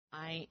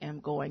I am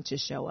going to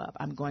show up.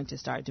 I'm going to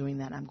start doing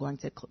that. I'm going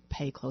to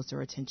pay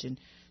closer attention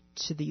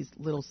to these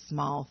little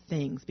small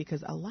things,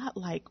 because a lot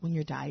like when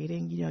you're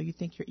dieting, you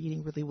think you're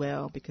eating really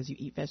well because you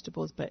eat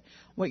vegetables, but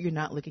what you're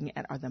not looking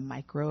at are the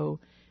micro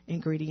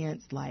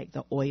ingredients like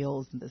the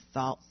oils and the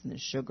salts and the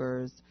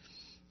sugars,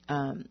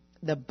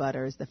 the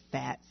butters, the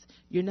fats.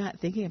 You're not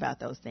thinking about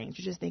those things.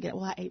 You're just thinking,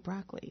 well, I ate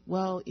broccoli.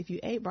 Well, if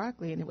you ate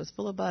broccoli and it was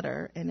full of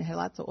butter and it had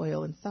lots of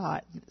oil and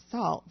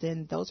salt,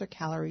 then those are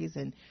calories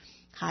and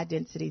high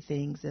density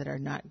things that are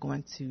not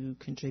going to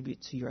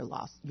contribute to your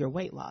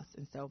weight loss.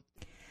 And so,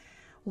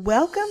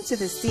 welcome to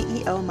the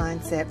CEO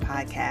Mindset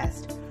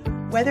Podcast.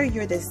 Whether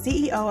you're the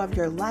CEO of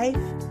your life,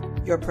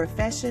 your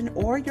profession,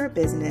 or your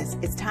business,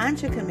 it's time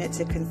to commit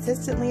to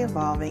consistently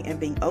evolving and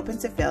being open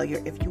to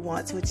failure if you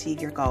want to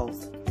achieve your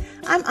goals.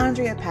 I'm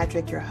Andrea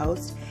Patrick, your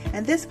host,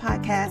 and this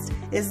podcast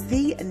is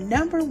the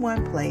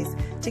 #1 place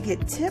to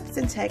get tips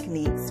and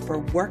techniques for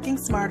working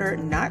smarter,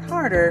 not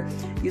harder,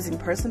 using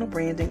personal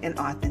branding and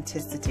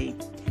authenticity.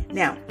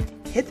 Now,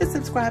 hit the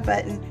subscribe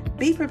button,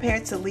 be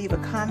prepared to leave a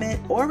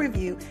comment or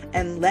review,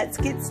 and let's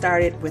get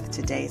started with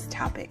today's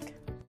topic.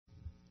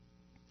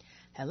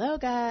 Hello,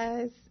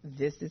 guys.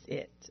 This is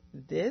it.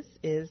 This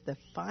is the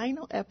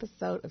final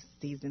episode of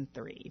season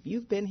 3. If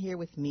you've been here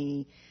with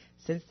me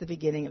since the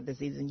beginning of the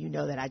season, you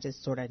know that I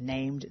just sort of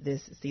named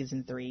this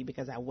season 3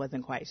 because I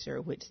wasn't quite sure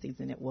which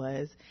season it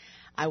was.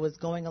 I was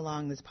going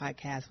along this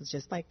podcast was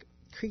just like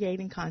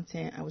creating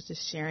content. I was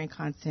just sharing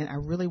content. I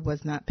really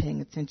was not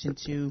paying attention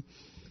to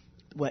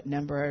what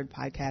number of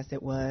podcast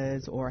it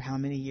was or how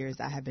many years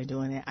I had been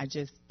doing it. I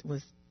just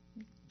was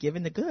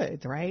given the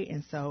goods, right?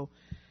 And so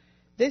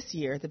this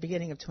year, at the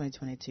beginning of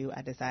 2022,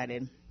 I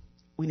decided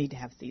we need to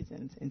have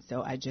seasons. And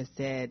so I just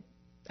said,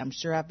 I'm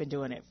sure I've been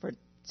doing it for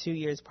 2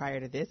 years prior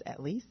to this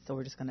at least, so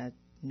we're just going to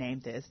name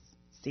this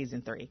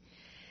season 3.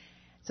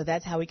 So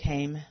that's how we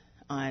came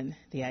on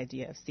the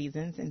idea of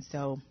seasons. And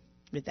so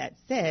with that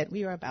said,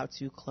 we are about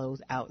to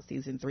close out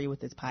season 3 with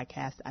this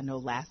podcast. I know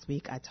last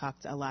week I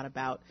talked a lot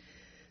about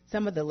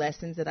some of the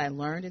lessons that I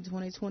learned in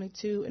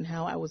 2022 and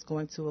how I was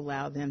going to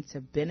allow them to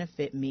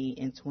benefit me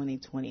in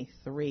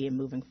 2023 and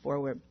moving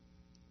forward.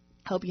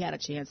 Hope you had a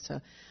chance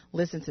to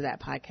listen to that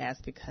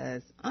podcast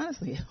because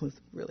honestly, it was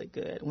really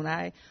good. When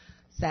I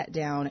sat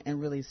down and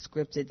really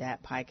scripted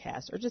that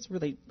podcast, or just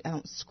really, I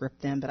don't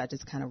script them, but I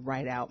just kind of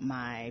write out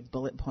my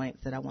bullet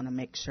points that I want to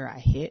make sure I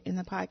hit in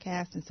the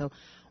podcast. And so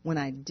when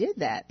I did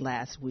that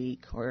last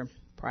week or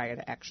prior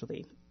to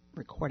actually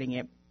recording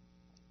it,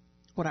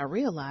 what I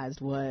realized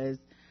was,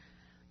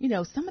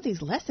 some of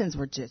these lessons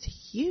were just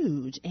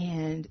huge,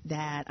 and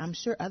that I'm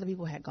sure other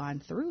people had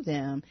gone through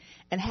them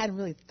and hadn't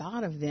really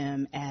thought of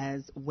them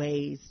as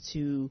ways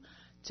to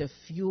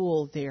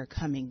fuel their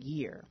coming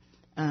year,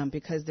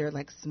 because they're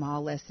like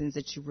small lessons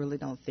that you really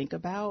don't think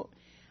about,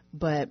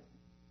 but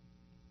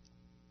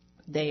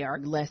they are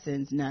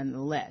lessons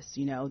nonetheless.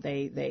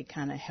 They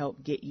kind of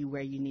help get you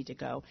where you need to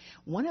go.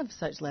 One of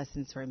such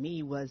lessons for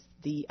me was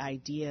the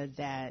idea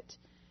that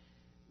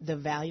the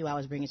value I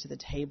was bringing to the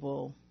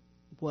table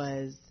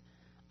was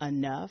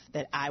enough,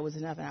 that I was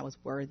enough and I was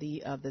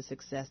worthy of the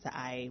success that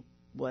I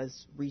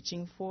was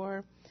reaching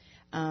for.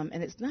 And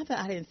it's not that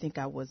I didn't think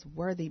I was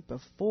worthy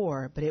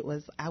before, but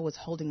I was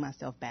holding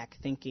myself back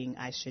thinking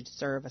I should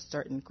serve a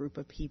certain group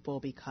of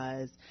people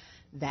because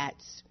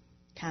that's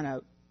kind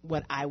of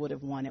what I would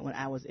have wanted when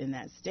I was in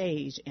that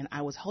stage. And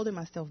I was holding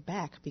myself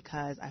back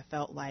because I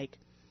felt like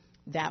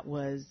that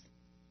was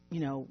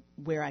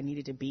where I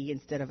needed to be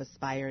instead of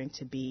aspiring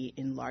to be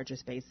in larger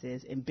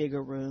spaces, in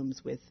bigger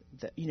rooms with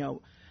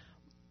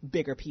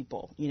bigger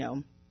people,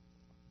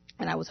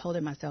 and I was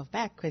holding myself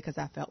back because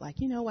I felt like,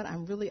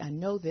 I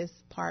know this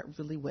part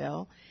really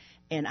well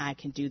and I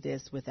can do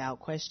this without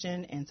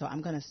question. And so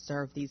I'm going to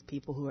serve these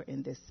people who are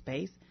in this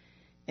space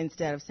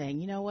instead of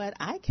saying,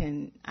 I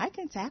can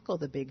tackle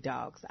the big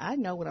dogs. I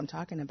know what I'm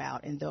talking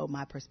about. And though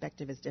my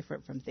perspective is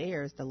different from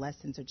theirs, the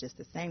lessons are just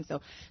the same.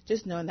 So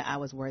just knowing that I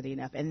was worthy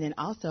enough. And then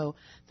also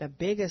the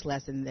biggest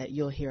lesson that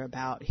you'll hear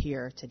about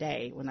here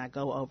today when I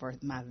go over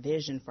my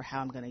vision for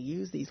how I'm going to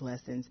use these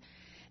lessons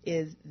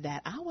is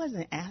that I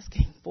wasn't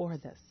asking for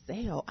the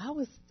sale. I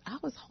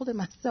was holding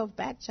myself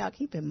back, child,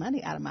 keeping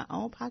money out of my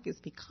own pockets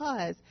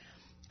because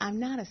I'm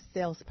not a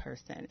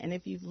salesperson. And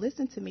if you've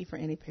listened to me for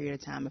any period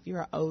of time, if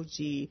you're an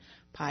OG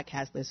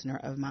podcast listener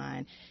of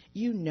mine,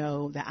 you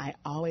know that I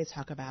always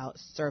talk about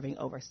serving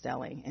over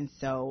selling. And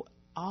so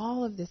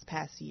all of this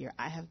past year,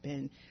 I have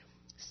been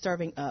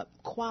serving up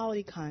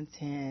quality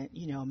content,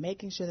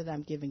 making sure that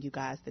I'm giving you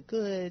guys the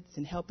goods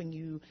and helping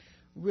you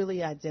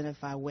really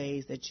identify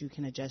ways that you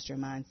can adjust your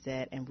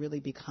mindset and really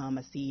become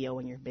a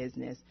CEO in your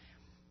business.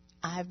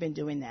 I've been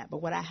doing that.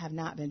 But what I have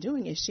not been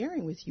doing is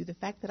sharing with you the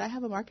fact that I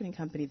have a marketing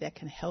company that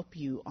can help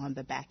you on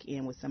the back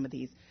end with some of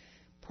these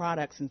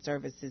products and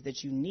services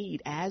that you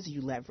need as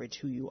you leverage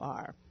who you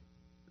are.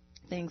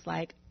 Things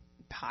like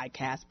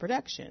podcast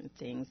production,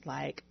 things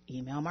like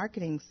email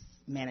marketing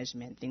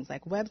management, things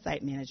like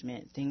website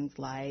management, things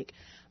like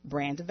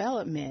brand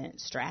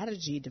development,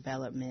 strategy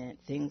development,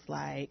 things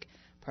like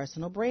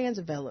personal brand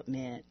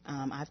development.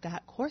 I've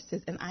got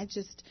courses, and I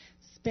just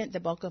spent the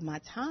bulk of my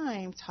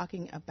time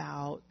talking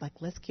about, like,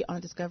 let's get on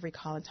a discovery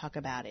call and talk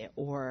about it,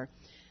 or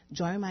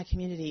join my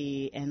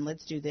community and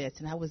let's do this.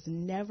 And I was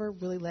never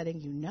really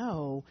letting you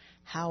know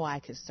how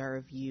I could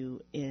serve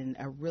you in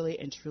a really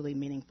and truly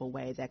meaningful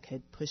way that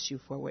could push you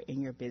forward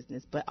in your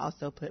business, but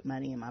also put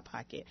money in my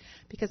pocket,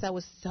 because I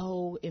was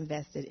so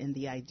invested in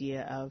the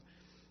idea of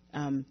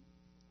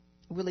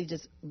really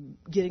just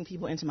getting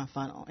people into my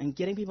funnel. And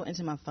getting people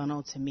into my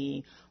funnel, to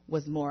me,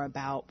 was more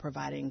about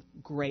providing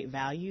great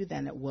value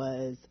than it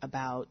was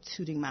about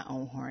tooting my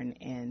own horn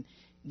and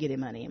getting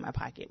money in my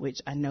pocket, which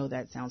I know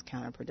that sounds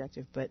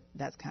counterproductive, but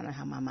that's kind of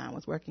how my mind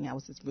was working. I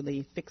was just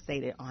really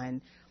fixated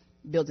on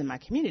building my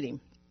community.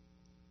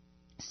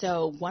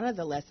 So one of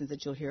the lessons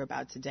that you'll hear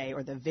about today,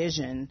 or the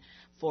vision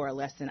for a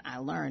lesson I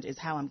learned, is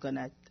how I'm going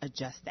to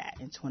adjust that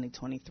in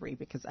 2023,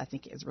 because I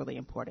think it is really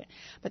important.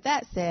 But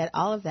that said,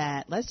 all of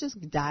that, let's just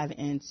dive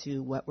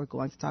into what we're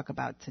going to talk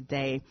about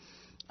today.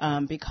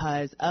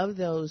 Because of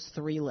those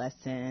 3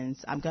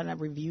 lessons, I'm going to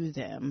review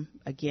them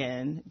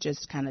again,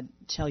 just kind of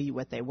tell you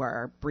what they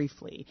were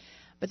briefly.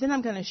 But then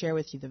I'm going to share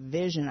with you the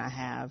vision I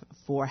have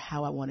for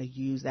how I want to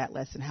use that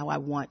lesson, how I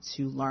want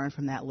to learn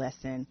from that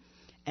lesson,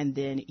 and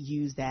then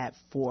use that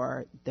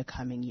for the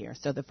coming year.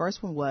 So the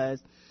first one was,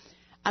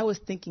 I was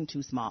thinking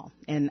too small.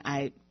 And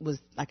I was,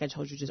 like I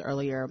told you just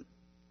earlier,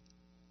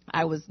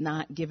 I was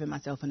not giving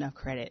myself enough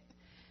credit,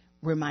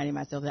 reminding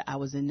myself that I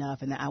was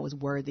enough and that I was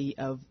worthy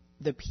of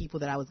the people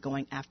that I was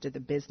going after,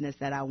 the business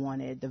that I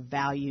wanted, the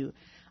value,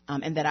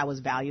 and that I was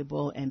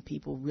valuable and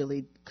people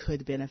really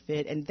could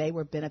benefit. And they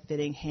were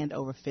benefiting hand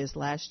over fist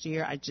last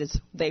year.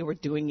 They were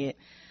doing it,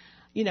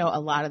 a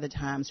lot of the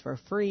times for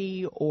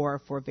free or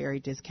for very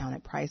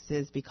discounted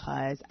prices,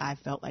 because I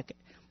felt like,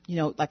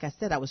 like I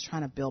said, I was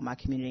trying to build my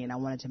community, and I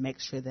wanted to make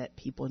sure that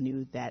people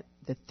knew that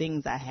the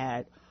things I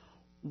had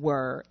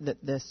were,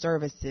 the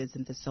services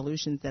and the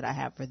solutions that I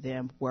had for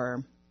them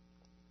were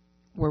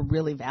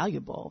really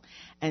valuable.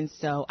 And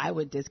so I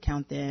would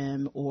discount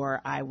them,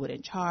 or I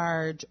wouldn't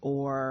charge,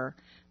 or,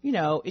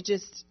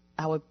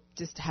 I would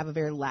just have a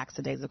very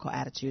lackadaisical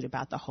attitude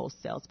about the whole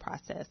sales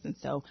process. And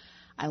so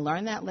I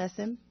learned that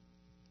lesson.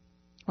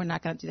 We're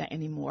not going to do that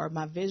anymore.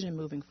 My vision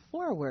moving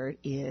forward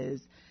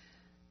is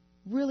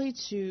really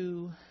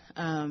to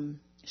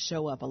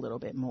show up a little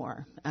bit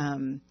more.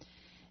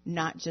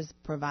 Not just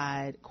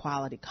provide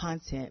quality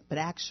content, but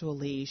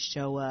actually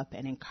show up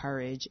and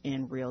encourage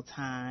in real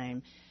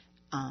time,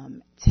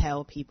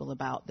 tell people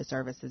about the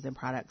services and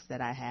products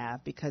that I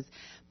have, because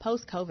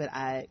post-COVID,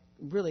 I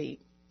really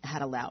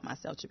had allowed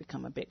myself to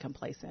become a bit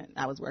complacent.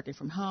 I was working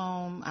from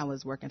home. I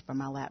was working from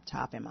my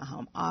laptop in my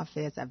home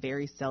office. I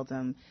very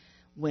seldom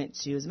went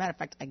to, as a matter of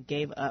fact, I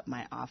gave up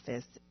my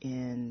office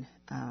in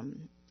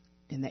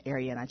the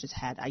area, and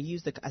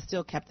I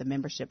still kept the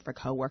membership for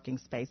co-working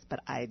space, but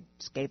I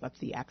just gave up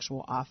the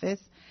actual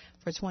office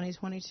for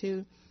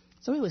 2022.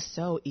 So it was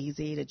so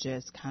easy to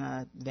just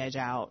kind of veg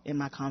out in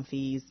my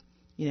comfies,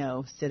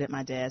 sit at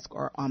my desk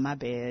or on my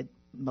bed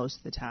most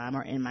of the time,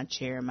 or in my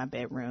chair in my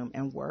bedroom,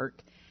 and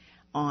work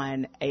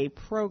on a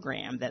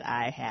program that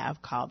I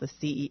have called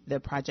the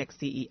Project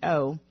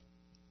CEO.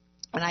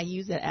 And I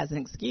use it as an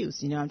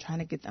excuse.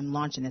 I'm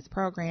launching this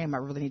program. I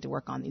really need to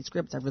work on these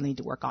scripts. I really need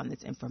to work on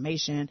this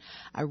information.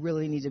 I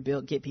really need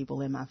to get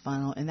people in my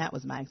funnel. And that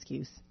was my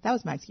excuse.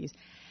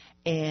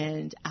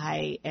 And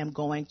I am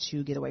going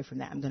to get away from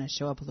that. I'm going to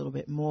show up a little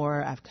bit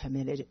more. I've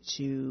committed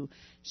to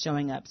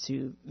showing up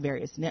to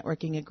various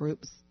networking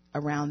groups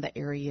around the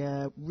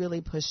area, really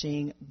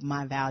pushing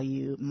my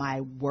value, my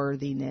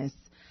worthiness,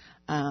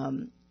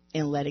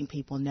 and letting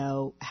people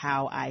know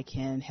how I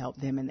can help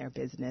them in their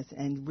business,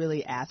 and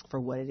really ask for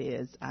what it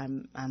is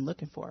I'm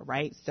looking for,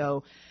 right?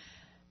 So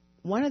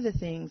one of the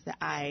things that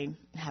I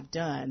have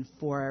done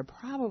for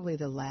probably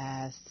the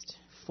last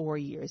 4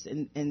 years,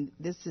 and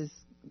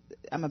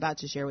I'm about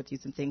to share with you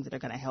some things that are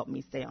going to help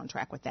me stay on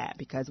track with that,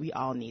 because we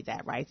all need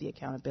that, right? The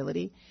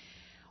accountability.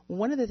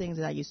 One of the things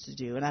that I used to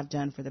do, and I've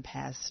done for the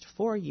past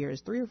 4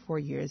 years, 3 or 4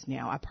 years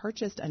now, I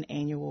purchased an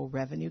annual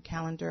revenue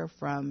calendar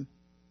from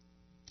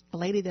a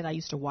lady that I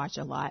used to watch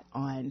a lot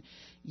on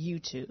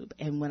YouTube.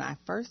 And when I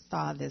first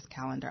saw this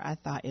calendar, I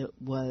thought it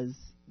was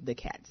the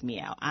cat's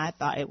meow. I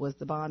thought it was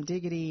the bomb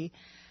diggity,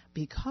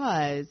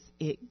 because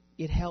it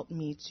helped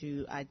me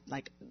to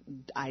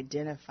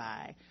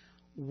identify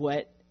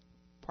what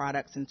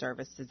products and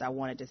services I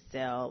wanted to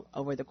sell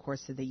over the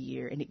course of the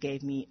year. And it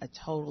gave me a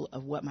total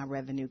of what my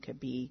revenue could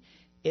be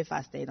if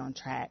I stayed on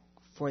track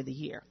for the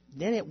year.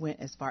 Then it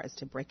went as far as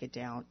to break it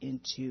down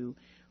into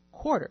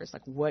quarters.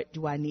 Like, what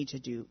do I need to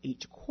do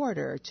each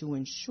quarter to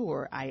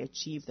ensure I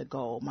achieve the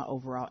goal, my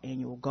overall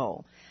annual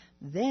goal?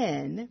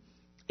 Then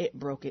it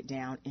broke it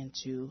down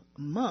into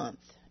month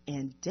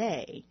and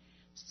day,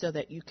 so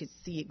that you could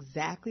see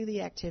exactly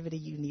the activity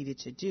you needed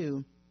to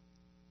do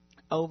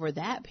over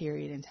that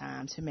period in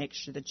time to make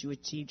sure that you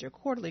achieved your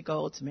quarterly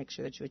goal, to make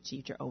sure that you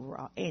achieved your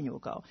overall annual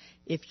goal.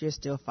 If you're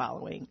still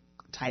following,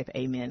 type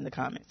amen in the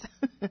comments.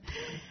 But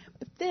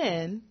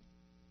then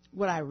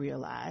what I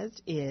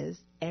realized is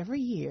every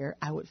year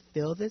I would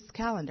fill this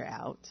calendar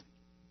out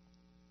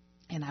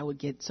and I would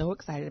get so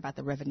excited about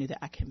the revenue that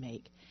I could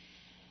make.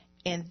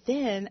 And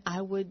then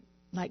I would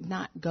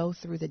not go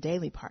through the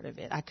daily part of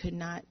it. I could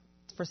not,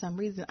 for some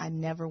reason, I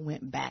never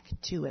went back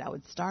to it. I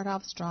would start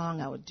off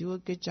strong. I would do a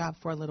good job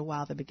for a little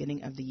while at the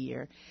beginning of the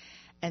year.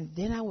 And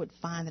then I would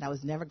find that I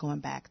was never going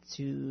back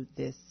to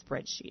this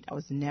spreadsheet. I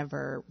was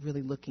never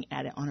really looking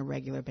at it on a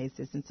regular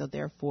basis. And so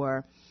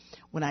therefore,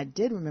 when I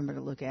did remember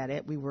to look at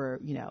it, we were,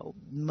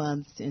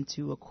 months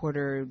into a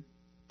quarter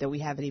that we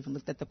haven't even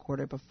looked at the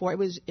quarter before. It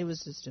was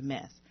just a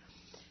mess.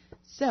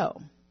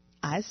 So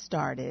I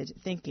started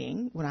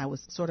thinking when I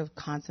was sort of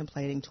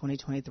contemplating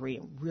 2023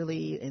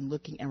 and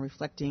looking and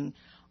reflecting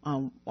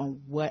on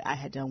what I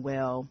had done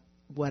well,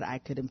 what I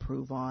could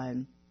improve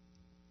on,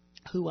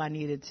 who I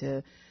needed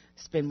to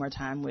spend more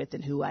time with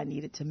and who I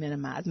needed to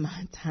minimize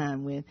my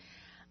time with.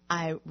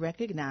 I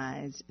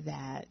recognized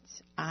that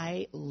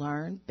I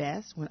learn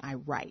best when I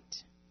write.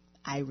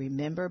 I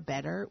remember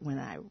better when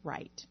I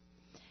write.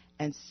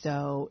 And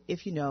so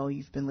if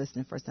you've been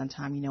listening for some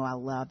time, I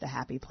love the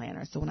Happy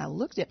Planner. So when I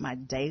looked at my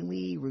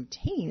daily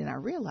routine and I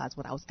realized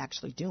what I was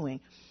actually doing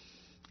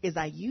is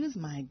I use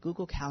my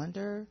Google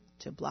Calendar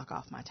to block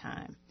off my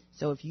time.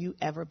 So if you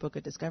ever book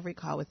a discovery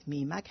call with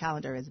me, my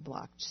calendar is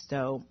blocked.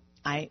 So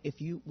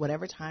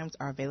whatever times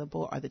are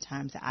available are the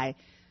times that I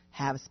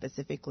have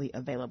specifically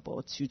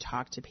available to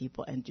talk to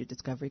people and do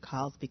discovery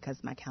calls because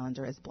my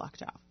calendar is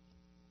blocked off.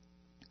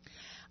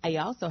 I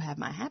also have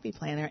my Happy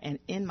Planner, and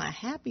in my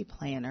Happy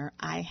Planner,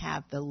 I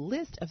have the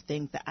list of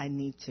things that I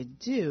need to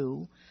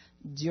do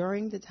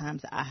during the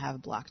times that I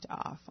have blocked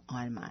off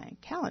on my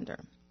calendar.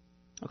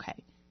 Okay,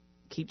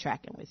 keep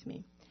tracking with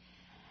me.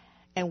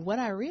 And what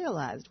I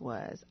realized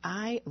was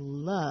I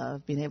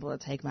love being able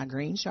to take my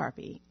green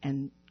Sharpie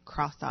and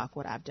cross off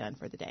what I've done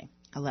for the day.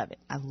 I love it.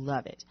 I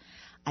love it.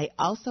 I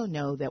also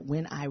know that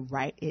when I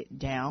write it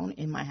down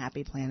in my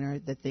Happy Planner,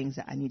 the things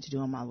that I need to do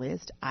on my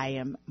list, I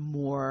am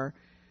more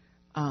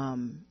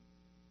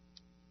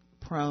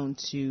prone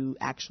to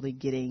actually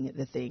getting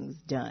the things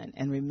done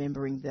and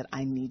remembering that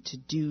I need to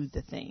do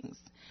the things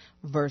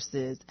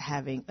versus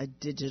having a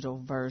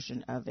digital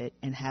version of it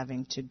and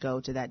having to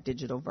go to that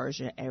digital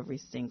version every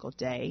single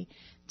day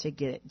to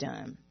get it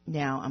done.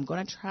 Now, I'm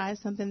going to try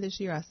something this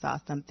year. I'm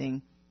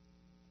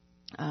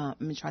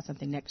going to try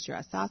something next year.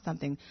 I saw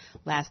something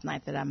last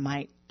night that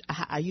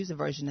I use a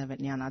version of it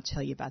now, and I'll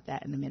tell you about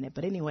that in a minute.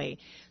 But anyway,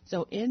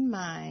 so in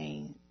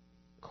my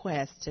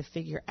quest to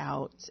figure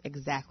out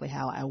exactly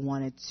how I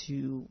wanted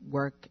to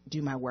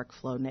do my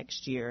workflow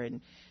next year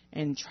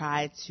and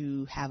try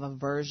to have a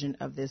version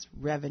of this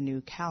revenue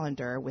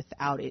calendar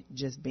without it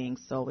just being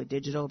solely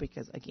digital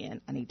because,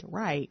 again, I need to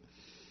write.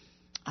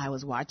 I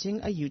was watching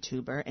a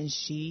YouTuber, and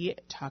she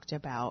talked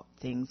about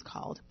things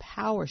called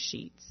Power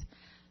Sheets.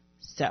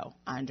 So,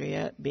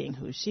 Andrea, being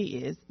who she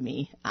is,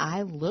 me,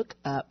 I look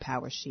up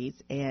Power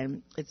Sheets,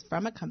 and it's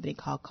from a company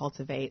called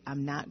Cultivate.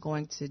 I'm not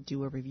going to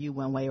do a review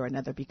one way or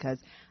another because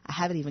I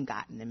haven't even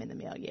gotten them in the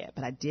mail yet,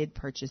 but I did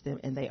purchase them,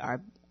 and they are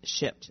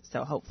shipped,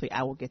 so hopefully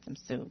I will get them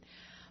soon.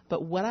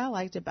 But what I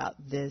liked about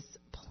this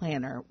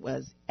planner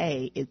was,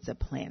 it's a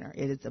planner.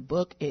 It is a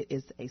book. It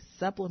is a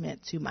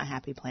supplement to my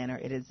Happy Planner.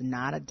 It is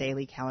not a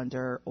daily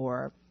calendar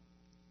or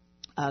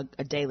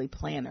a daily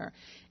planner.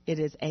 It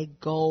is a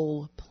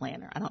goal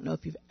planner. I don't know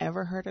if you've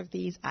ever heard of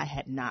these. I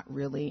had not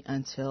really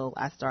until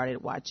I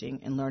started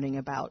watching and learning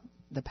about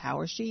the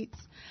Power Sheets.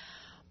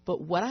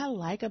 But what I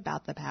like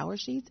about the Power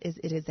Sheets is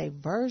it is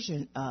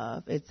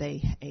it's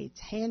a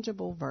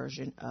tangible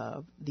version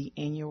of the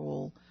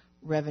annual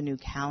revenue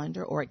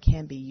calendar, or it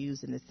can be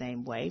used in the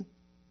same way.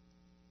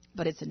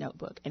 But it's a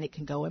notebook, and it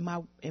can go in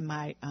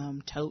my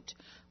tote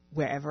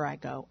wherever I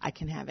go. I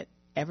can have it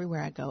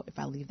everywhere I go if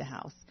I leave the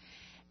house.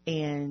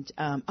 And,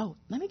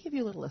 let me give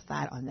you a little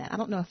aside on that. I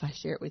don't know if I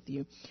share it with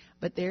you,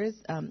 but there's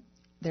a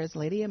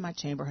lady in my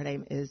chamber. Her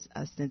name is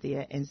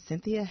Cynthia, and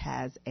Cynthia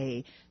has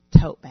a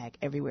tote bag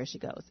everywhere she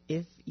goes.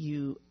 If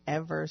you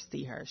ever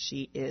see her,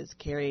 she is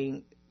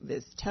carrying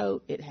this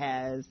tote. It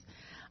has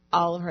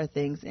all of her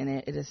things in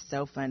it. It is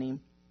so funny.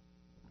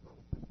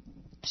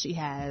 She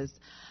has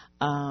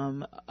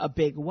a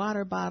big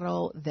water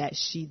bottle that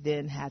she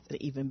then has an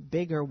even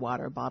bigger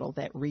water bottle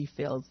that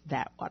refills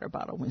that water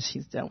bottle when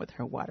she's done with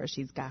her water.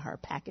 She's got her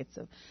packets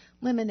of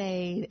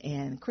lemonade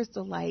and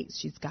Crystal Lights.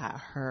 She's got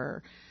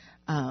her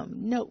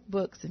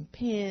notebooks and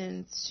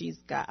pens. She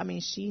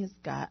has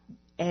got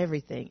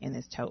everything in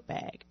this tote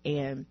bag.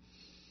 And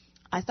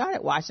I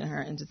started watching her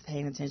and just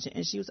paying attention,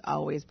 and she was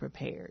always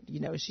prepared.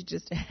 She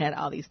just had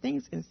all these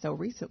things. And so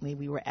recently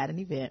we were at an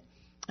event,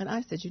 and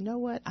I said, you know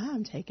what?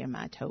 I'm taking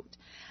my tote.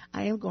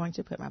 I am going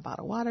to put my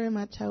bottled water in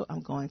my tote.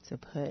 I'm going to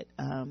put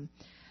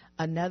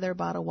another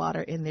bottled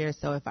water in there.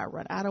 So if I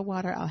run out of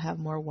water, I'll have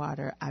more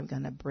water. I'm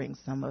going to bring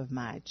some of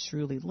my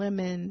Truly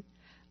Lemon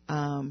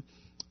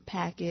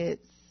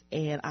packets,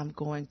 and I'm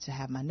going to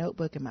have my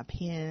notebook and my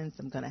pens.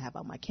 I'm going to have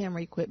all my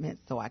camera equipment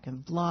so I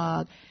can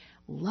vlog.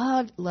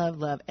 Loved, love,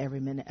 love every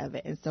minute of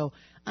it. And so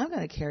I'm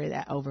going to carry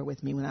that over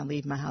with me when I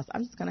leave my house.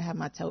 I'm just going to have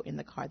my tote in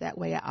the car. That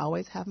way I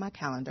always have my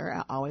calendar.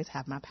 I always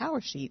have my power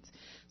sheets.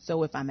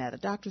 So if I'm at a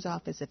doctor's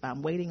office, if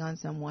I'm waiting on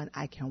someone,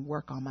 I can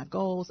work on my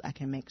goals. I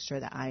can make sure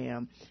that I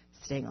am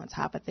staying on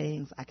top of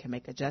things. I can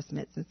make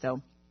adjustments. And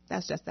so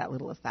that's just that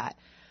little aside.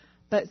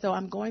 But so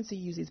I'm going to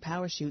use these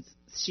power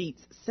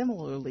sheets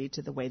similarly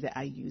to the way that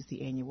I use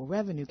the annual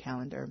revenue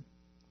calendar.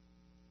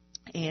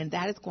 And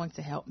that is going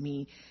to help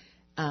me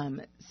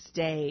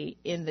stay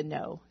in the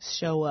know,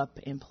 show up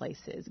in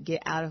places,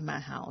 get out of my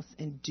house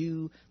and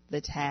do the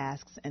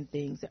tasks and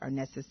things that are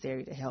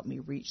necessary to help me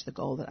reach the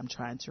goal that I'm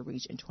trying to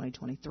reach in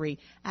 2023,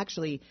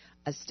 actually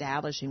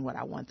establishing what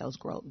I want those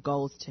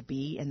goals to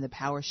be. And the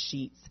power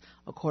sheets,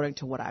 according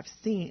to what I've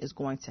seen, is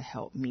going to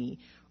help me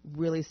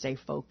really stay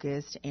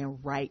focused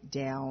and write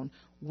down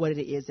what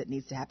it is that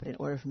needs to happen in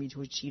order for me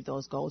to achieve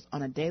those goals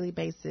on a daily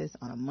basis,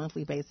 on a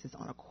monthly basis,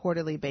 on a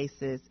quarterly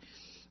basis.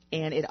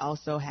 And it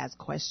also has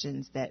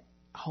questions that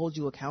hold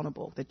you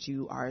accountable, that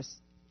you are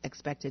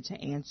expected to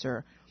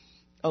answer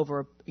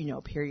over,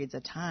 periods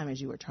of time as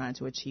you are trying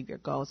to achieve your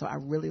goal. So I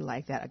really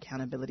like that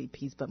accountability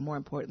piece. But more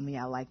importantly,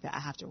 I like that I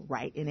have to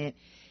write in it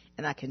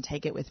and I can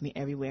take it with me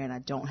everywhere, and I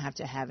don't have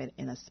to have it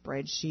in a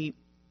spreadsheet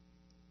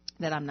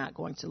that I'm not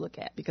going to look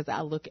at, because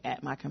I look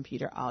at my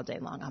computer all day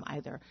long. I'm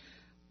either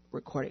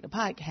recording a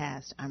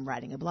podcast, I'm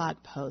writing a blog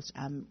post,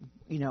 I'm,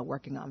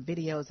 working on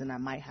videos, and I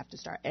might have to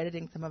start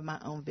editing some of my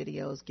own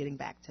videos, getting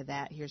back to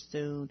that here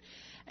soon.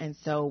 And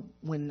so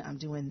when I'm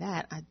doing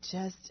that, I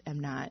just am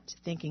not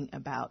thinking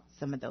about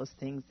some of those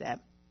things that,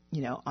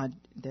 on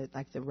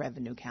the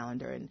revenue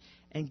calendar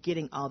and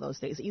getting all those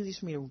things. It's easy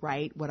for me to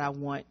write what I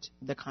want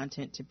the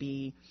content to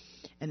be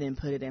and then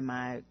put it in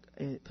my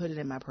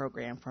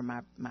program for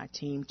my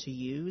team to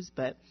use.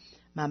 But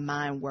my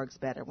mind works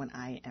better when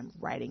I am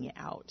writing it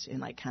out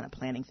and kind of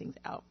planning things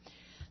out.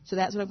 So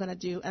that's what I'm going to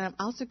do. And I'm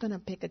also going to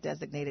pick a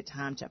designated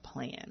time to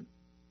plan.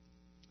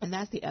 And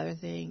that's the other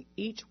thing.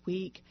 Each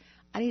week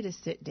I need to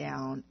sit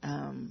down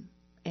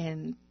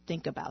and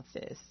think about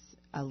this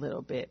a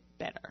little bit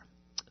better.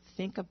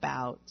 Think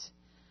about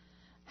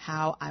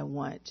how I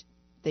want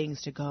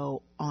things to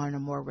go on a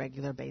more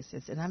regular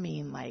basis. And I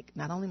mean,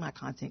 not only my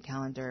content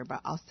calendar,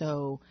 but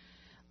also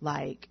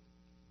my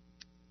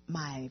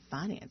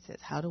finances.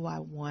 How do I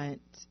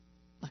want,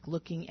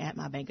 looking at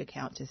my bank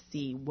account to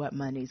see what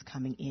money is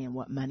coming in,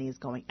 what money is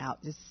going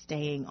out, just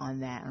staying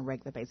on that on a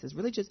regular basis.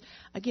 Really just,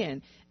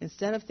 again,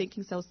 instead of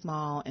thinking so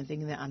small and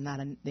thinking that I'm not,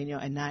 and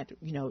not,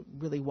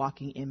 really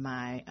walking in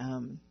my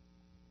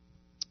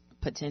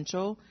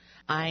potential,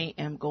 I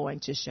am going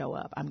to show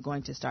up. I'm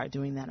going to start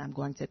doing that. I'm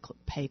going to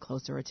pay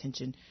closer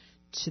attention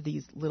to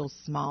these little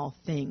small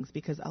things,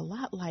 because a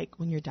lot like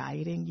when you're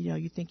dieting,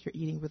 you think you're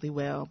eating really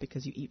well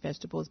because you eat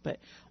vegetables, but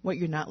what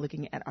you're not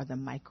looking at are the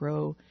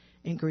micro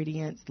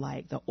ingredients,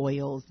 like the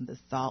oils and the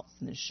salts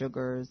and the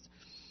sugars,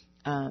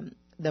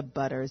 the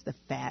butters, the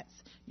fats.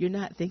 You're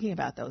not thinking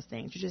about those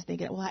things. You're just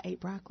thinking, well, I ate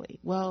broccoli.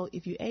 Well,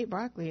 if you ate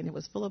broccoli and it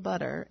was full of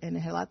butter and it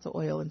had lots of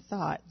oil and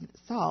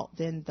salt,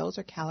 then those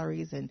are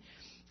calories and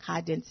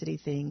high density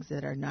things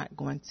that are not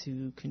going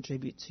to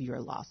contribute to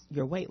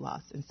your weight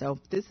loss. And so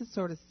this is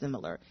sort of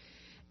similar.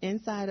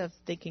 Inside of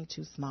thinking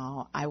too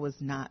small, I was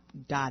not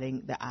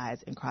dotting the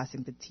I's and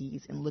crossing the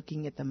T's and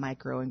looking at the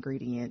micro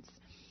ingredients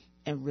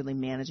and really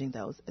managing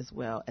those as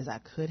well as I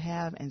could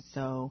have. And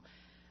so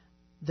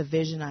the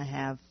vision I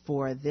have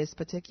for this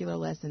particular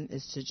lesson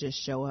is to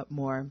just show up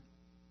more,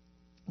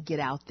 get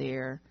out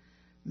there,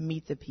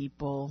 meet the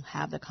people,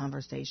 have the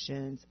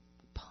conversations,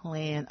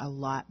 plan a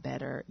lot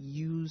better,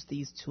 use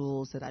these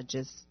tools that I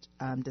just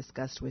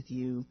discussed with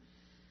you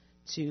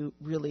to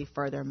really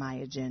further my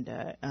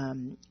agenda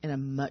in a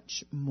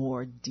much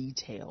more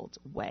detailed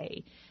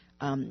way,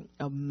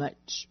 a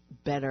much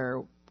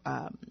better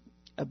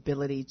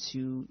ability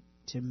to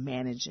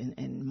manage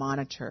and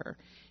monitor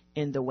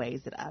in the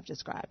ways that I've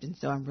described. And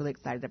so I'm really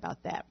excited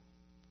about that.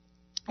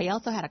 I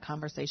also had a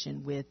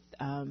conversation with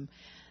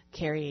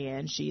Carrie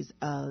Ann. She's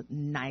a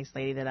nice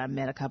lady that I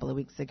met a couple of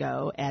weeks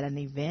ago at an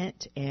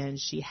event, and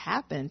she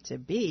happened to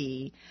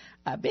be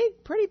a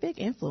pretty big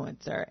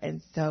influencer.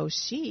 And so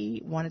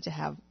she wanted to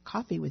have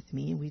coffee with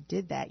me, and we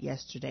did that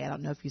yesterday. I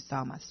don't know if you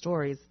saw my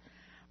stories,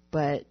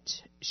 but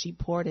she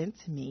poured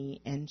into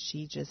me, and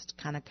she just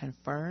kind of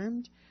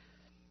confirmed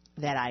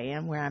that I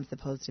am where I'm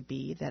supposed to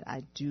be, that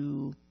I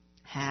do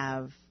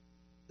have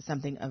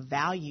something of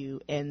value.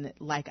 And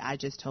like I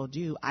just told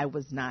you, I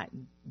was not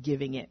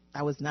giving it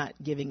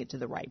to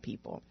the right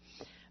people,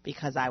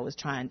 because I was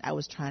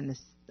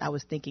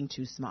thinking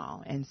too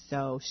small. And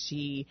so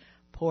she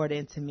poured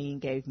into me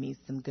and gave me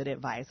some good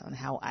advice on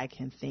how I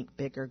can think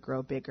bigger,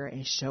 grow bigger,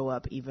 and show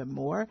up even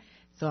more.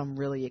 So I'm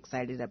really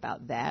excited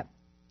about that.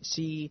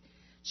 She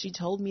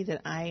told me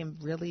that I am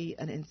really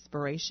an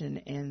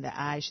inspiration, and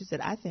that she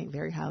said, I think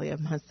very highly of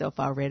myself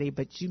already,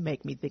 but you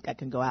make me think I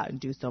can go out and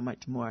do so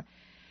much more.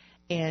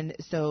 And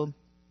so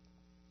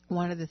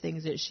one of the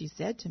things that she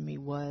said to me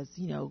was,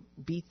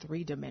 be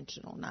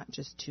 3-dimensional, not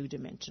just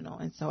 2-dimensional.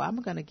 And so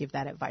I'm going to give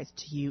that advice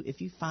to you.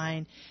 If you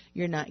find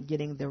you're not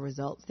getting the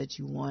results that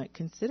you want,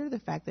 consider the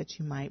fact that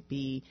you might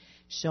be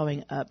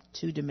showing up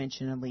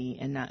 2-dimensionally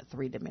and not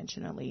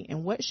 3-dimensionally.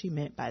 And what she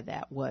meant by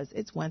that was,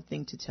 it's one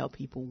thing to tell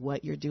people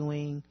what you're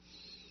doing,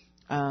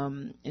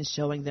 and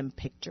showing them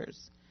pictures,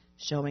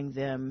 showing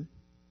them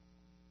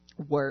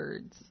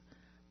words.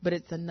 But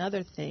it's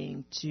another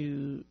thing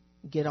to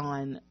get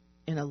on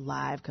in a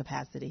live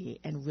capacity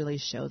and really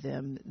show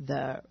them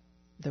the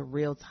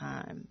real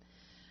time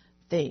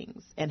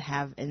things and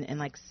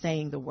like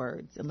saying the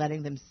words and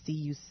letting them see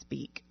you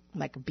speak,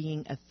 like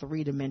being a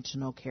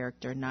 3-dimensional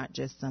character, not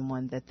just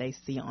someone that they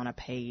see on a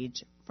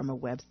page from a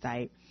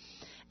website.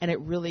 And it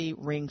really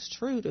rings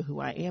true to who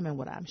I am and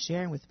what I'm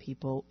sharing with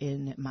people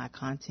in my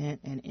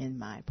content and in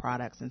my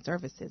products and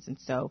services. And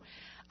so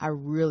I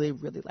really,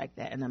 really like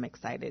that. And I'm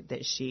excited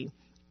that she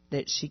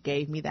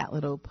gave me that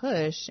little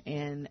push.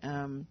 And,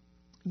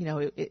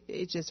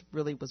 it just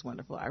really was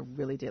wonderful. I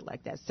really did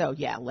like that. So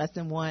yeah,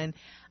 lesson 1,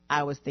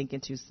 I was thinking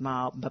too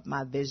small, but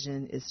my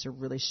vision is to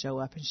really show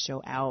up and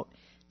show out,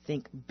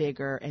 think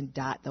bigger, and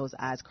dot those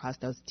I's, cross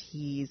those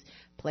T's,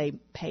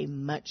 pay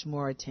much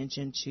more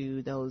attention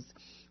to those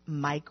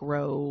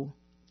micro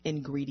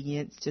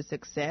ingredients to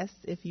success,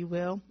 if you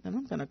will. And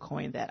I'm going to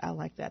coin that. I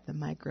like that, the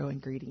micro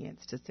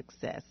ingredients to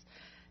success.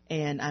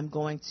 And I'm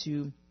going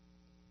to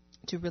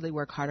really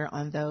work harder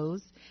on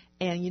those.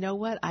 And you know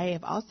what? I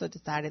have also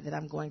decided that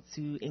I'm going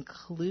to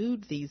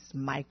include these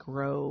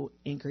micro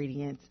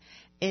ingredients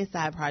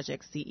inside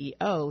Project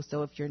CEO.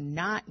 So if you're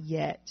not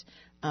yet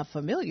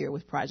familiar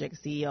with Project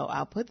CEO,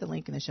 I'll put the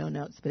link in the show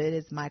notes, but it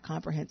is my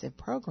comprehensive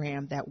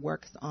program that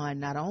works on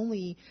not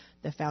only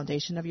the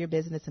foundation of your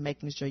business and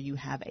making sure you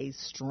have a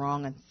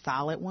strong and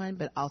solid one,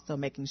 but also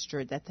making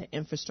sure that the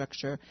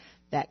infrastructure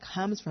that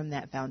comes from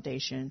that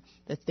foundation,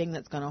 the things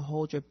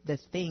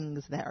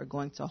that are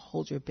going to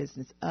hold your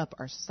business up,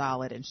 are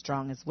solid and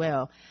strong as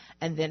well,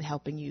 and then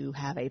helping you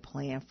have a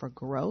plan for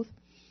growth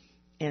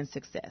and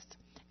success.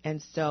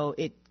 And so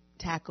it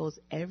tackles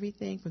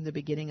everything from the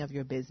beginning of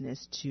your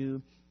business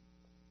to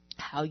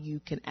how you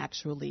can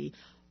actually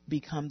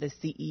become the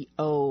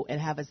CEO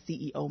and have a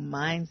CEO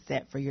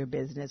mindset for your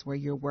business, where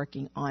you're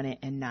working on it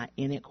and not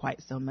in it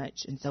quite so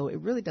much. And so it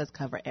really does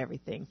cover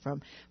everything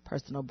from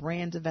personal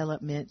brand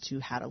development to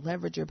how to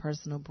leverage your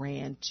personal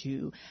brand,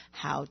 to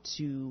how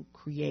to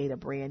create a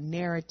brand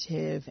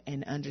narrative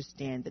and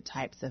understand the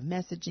types of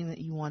messaging that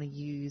you want to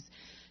use,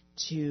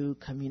 to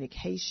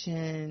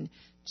communication,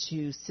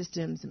 to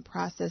systems and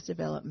process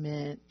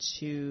development,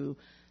 to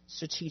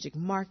strategic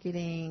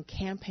marketing,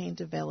 campaign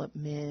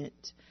development,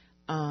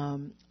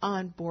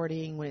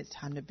 onboarding when it's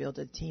time to build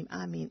a team.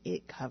 I mean,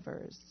 it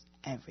covers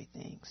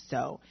everything.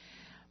 So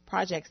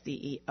Project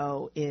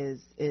CEO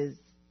is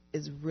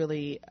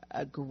really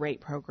a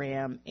great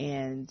program,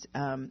 and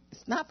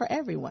it's not for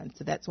everyone.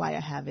 So that's why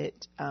I have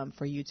it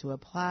for you to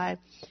apply.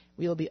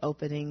 We will be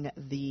opening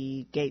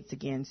the gates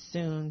again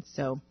soon.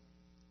 So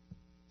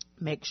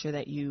make sure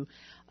that you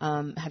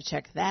have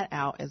checked that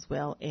out as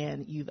well,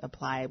 and you've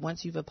applied.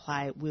 Once you've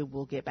applied, we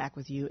will get back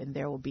with you, and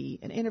there will be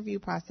an interview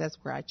process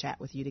where I chat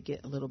with you to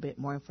get a little bit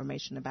more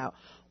information about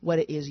what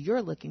it is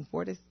you're looking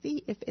for, to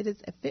see if it is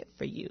a fit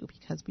for you,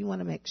 because we want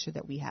to make sure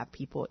that we have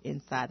people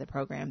inside the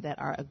program that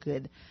are a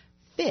good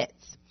fit.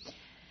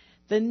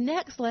 The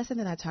next lesson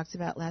that I talked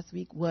about last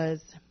week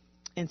was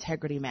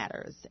integrity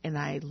matters. And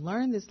I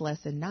learned this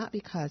lesson not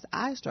because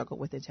I struggled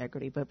with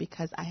integrity, but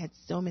because I had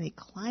so many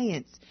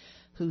clients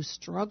who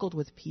struggled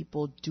with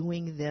people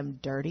doing them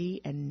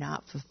dirty and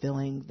not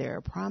fulfilling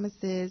their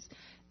promises,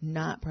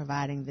 not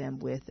providing them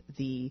with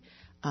the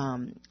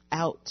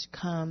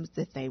outcomes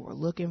that they were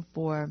looking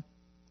for.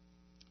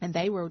 And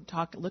they were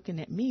looking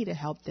at me to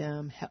help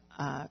them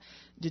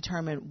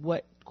determine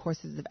what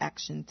courses of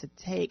action to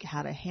take,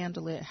 how to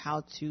handle it,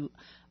 how to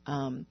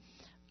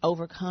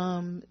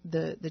overcome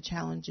the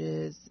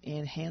challenges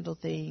and handle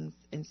things.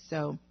 And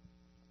so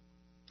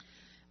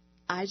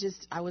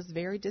I was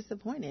very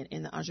disappointed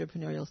in the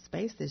entrepreneurial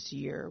space this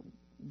year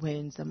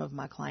when some of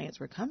my clients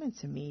were coming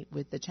to me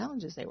with the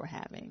challenges they were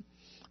having.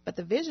 But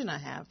the vision I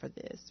have for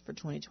this, for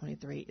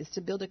 2023, is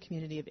to build a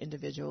community of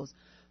individuals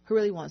who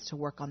really wants to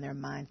work on their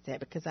mindset,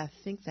 because I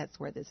think that's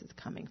where this is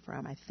coming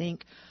from. I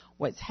think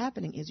what's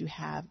happening is you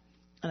have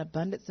an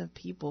abundance of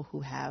people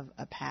who have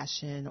a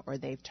passion, or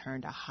they've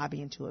turned a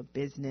hobby into a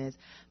business,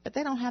 but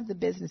they don't have the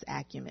business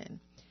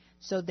acumen.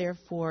 So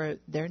therefore,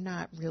 they're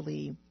not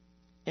really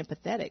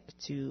empathetic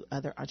to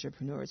other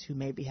entrepreneurs who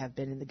maybe have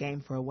been in the game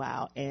for a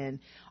while and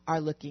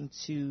are looking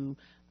to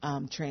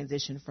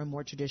transition from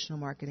more traditional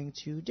marketing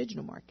to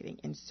digital marketing.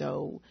 And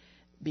so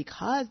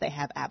because they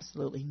have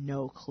absolutely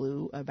no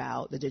clue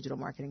about the digital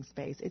marketing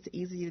space, it's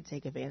easy to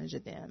take advantage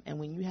of them. And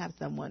when you have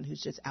someone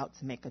who's just out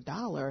to make a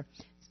dollar,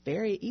 it's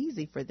very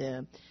easy for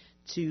them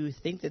to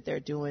think that they're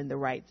doing the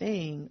right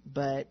thing,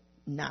 but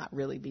not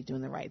really be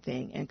doing the right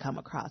thing and come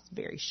across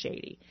very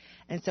shady.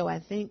 And so I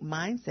think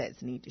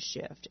mindsets need to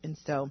shift. And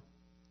so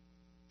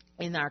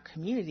in our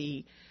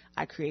community,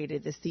 I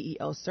created the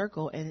CEO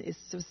Circle, and it's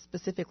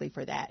specifically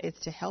for that. It's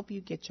to help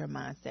you get your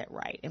mindset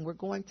right. And we're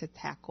going to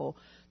tackle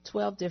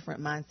 12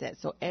 different mindsets.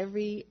 So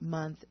every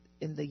month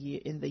in the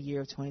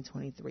year of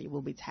 2023,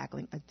 we'll be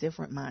tackling a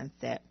different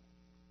mindset,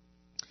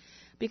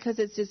 because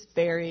it's just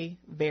very,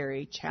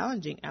 very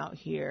challenging out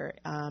here.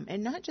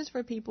 And not just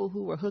for people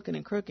who are hooking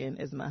and crooking,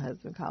 as my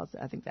husband calls it.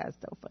 I think that's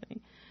so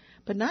funny.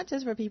 But not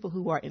just for people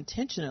who are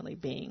intentionally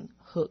being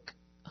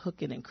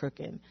hooking and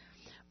crooking,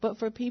 but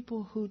for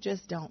people who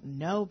just don't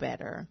know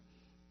better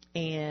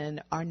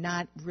and are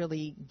not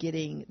really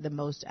getting the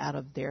most out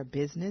of their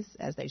business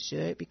as they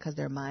should, because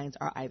their minds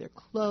are either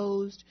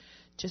closed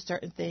to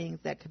certain things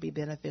that could be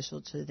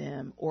beneficial to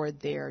them, or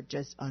they're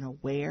just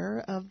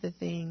unaware of the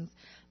things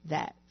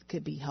that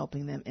could be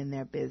helping them in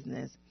their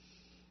business,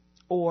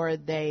 or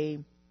they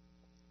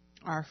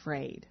are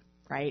afraid,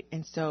 right?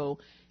 And so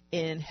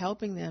in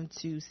helping them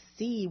to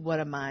see what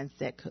a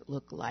mindset could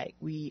look like,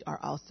 we are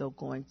also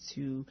going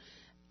to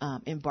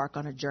embark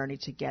on a journey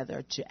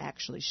together to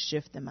actually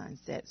shift the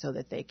mindset so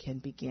that they can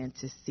begin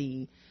to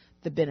see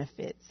the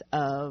benefits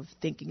of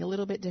thinking a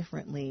little bit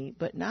differently,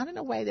 but not in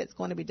a way that's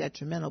going to be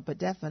detrimental, but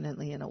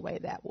definitely in a way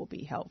that will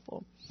be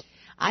helpful.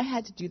 I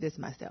had to do this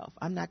myself.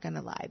 I'm not going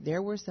to lie.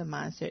 There were some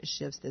mindset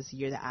shifts this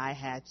year that I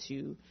had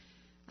to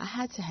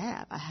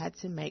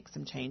make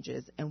some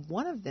changes. And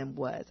one of them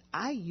was,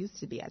 I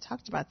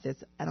talked about this,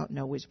 I don't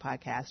know which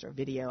podcast or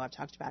video, I've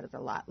talked about it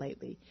a lot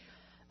lately,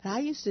 but I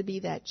used to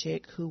be that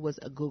chick who was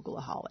a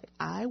Googleaholic.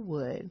 I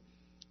would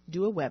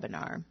do a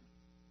webinar.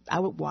 I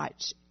would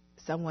watch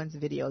someone's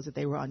videos if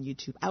they were on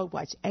YouTube. I would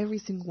watch every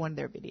single one of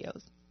their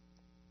videos.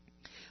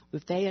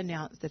 If they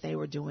announced that they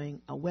were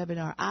doing a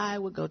webinar, I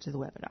would go to the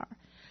webinar.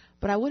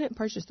 But I wouldn't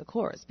purchase the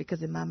course,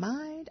 because in my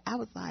mind, I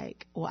was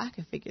like, well, I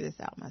can figure this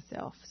out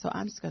myself. So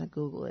I'm just going to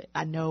Google it.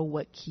 I know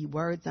what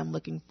keywords I'm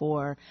looking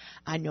for.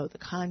 I know the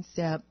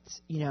concept,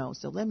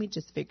 so let me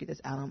just figure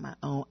this out on my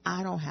own.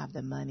 I don't have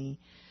the money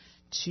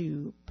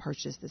to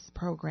purchase this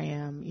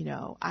program.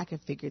 I can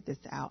figure this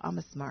out. I'm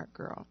a smart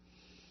girl.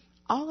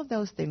 All of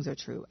those things are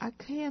true. I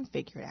can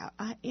figure it out.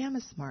 I am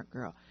a smart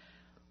girl.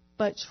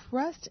 But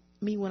trust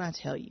me when I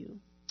tell you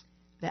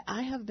that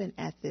I have been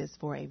at this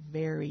for a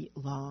very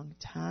long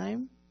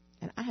time,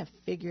 and I have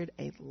figured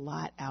a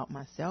lot out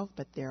myself,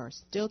 but there are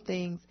still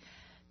things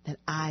that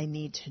I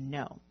need to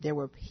know. There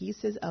were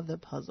pieces of the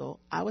puzzle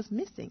I was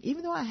missing.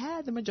 Even though I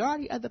had the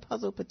majority of the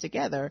puzzle put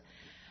together,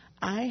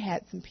 I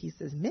had some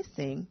pieces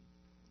missing.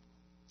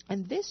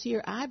 And this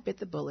year I bit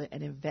the bullet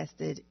and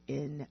invested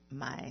in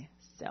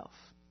myself.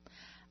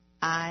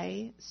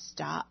 I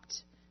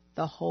stopped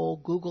the whole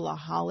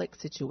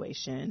Googleaholic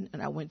situation,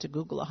 and I went to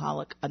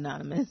Googleaholic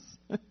Anonymous.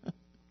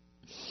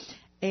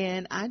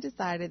 And I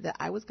decided that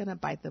I was going to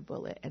bite the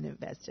bullet and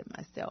invest in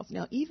myself.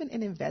 Now, even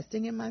in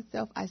investing in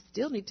myself, I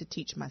still need to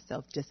teach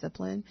myself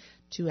discipline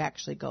to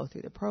actually go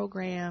through the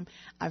program.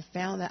 I've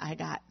found that I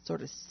got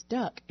sort of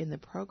stuck in the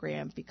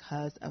program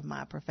because of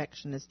my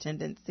perfectionist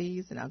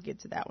tendencies, and I'll get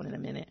to that one in a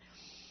minute.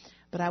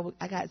 But I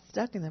got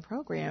stuck in the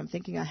program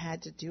thinking I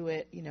had to do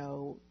it,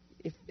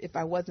 if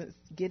I wasn't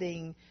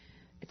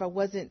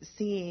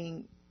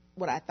seeing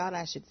what I thought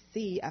I should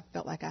see, I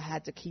felt like I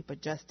had to keep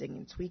adjusting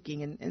and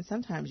tweaking. And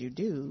sometimes you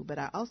do, but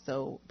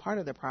part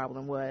of the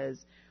problem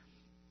was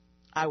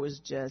I was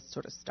just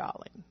sort of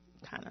stalling,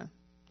 kind of,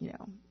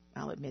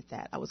 I'll admit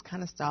that. I was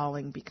kind of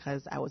stalling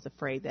because I was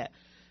afraid that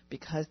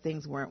because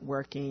things weren't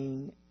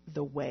working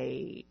the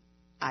way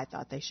I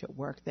thought they should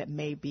work, that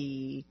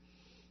maybe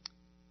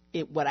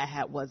what I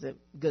had wasn't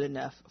good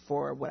enough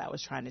for what I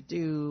was trying to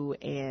do.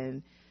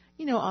 And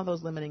all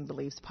those limiting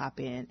beliefs pop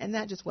in, and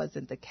that just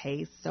wasn't the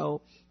case.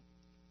 So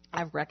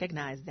I've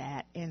recognized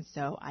that, and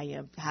so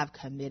I have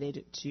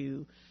committed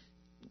to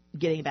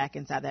getting back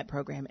inside that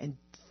program and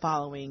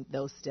following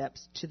those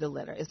steps to the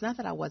letter. It's not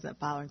that I wasn't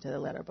following to the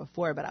letter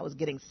before, but I was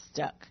getting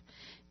stuck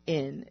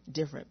in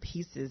different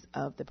pieces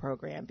of the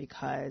program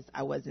because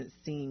I wasn't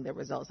seeing the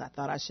results I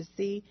thought I should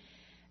see.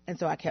 And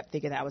so I kept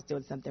thinking I was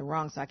doing something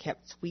wrong, so I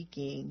kept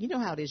tweaking. You know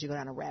how it is, you go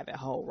down a rabbit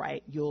hole,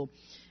 right?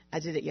 I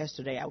did it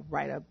yesterday. I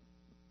trying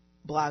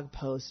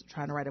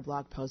to write a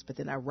blog post, but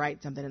then I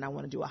write something and I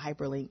want to do a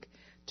hyperlink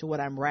to what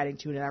I'm writing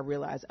to, and I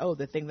realize,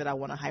 the thing that I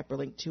want to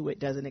hyperlink to, it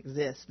doesn't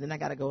exist. Then I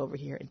got to go over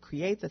here and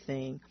create the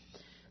thing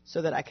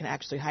so that I can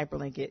actually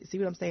hyperlink it. See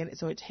what I'm saying?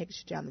 So it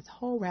takes you down this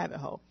whole rabbit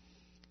hole.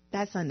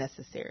 That's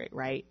unnecessary,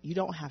 right? You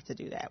don't have to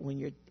do that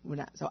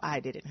so I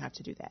didn't have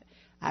to do that.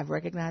 I've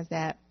recognized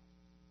that.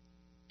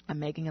 I'm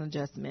making an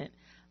adjustment.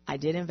 I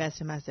did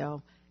invest in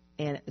myself.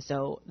 And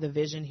so the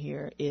vision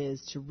here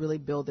is to really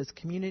build this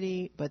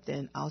community, but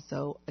then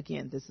also,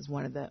 again, this is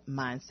one of the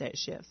mindset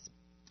shifts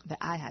that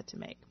I had to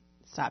make.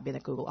 Stop being a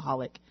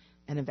Googleaholic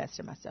and invest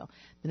in myself.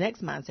 The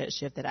next mindset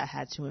shift that I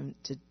had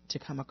to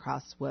come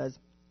across was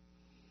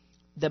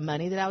the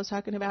money that I was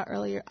talking about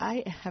earlier.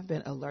 I have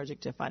been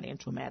allergic to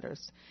financial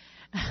matters.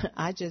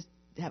 I just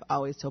have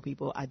always told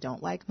people I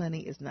don't like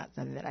money. It's not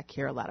something that I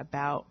care a lot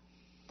about.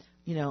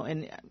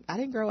 And I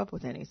didn't grow up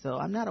with any, so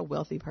I'm not a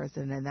wealthy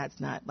person, and that's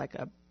not like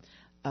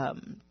a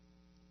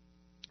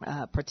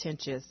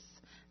pretentious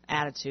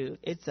attitude.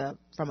 It's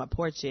from a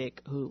poor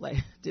chick who like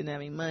didn't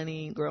have any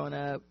money growing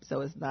up.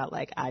 So it's not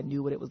like I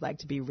knew what it was like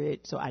to be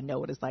rich. So I know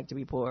what it's like to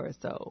be poor.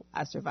 So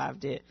I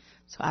survived it.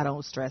 So I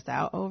don't stress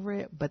out over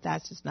it. But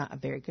that's just not a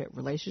very good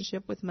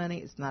relationship with money.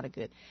 It's not a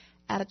good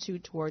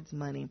attitude towards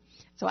money.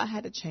 So I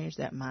had to change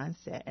that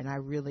mindset. And I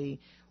really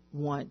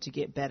want to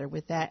get better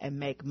with that and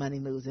make money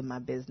moves in my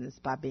business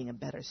by being a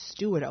better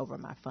steward over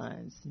my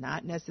funds.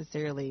 Not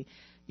necessarily,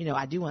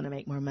 I do want to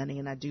make more money,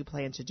 and I do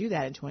plan to do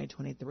that in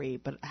 2023.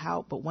 But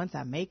once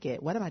I make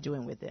it, what am I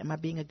doing with it? Am I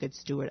being a good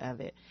steward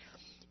of it?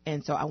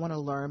 And so I want to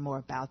learn more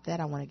about that.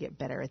 I want to get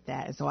better at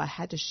that. And so I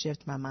had to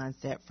shift my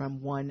mindset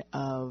from one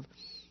of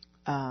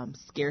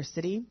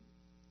scarcity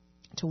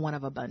to one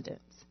of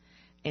abundance.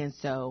 And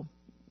so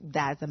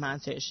that's a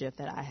mindset shift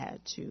that I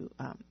had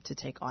to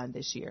take on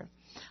this year.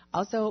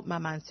 Also, my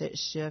mindset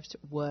shift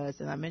was,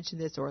 and I mentioned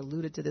this or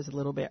alluded to this a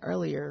little bit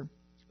earlier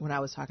when I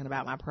was talking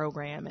about my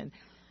program and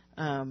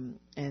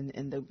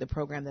the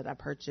program that I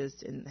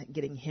purchased and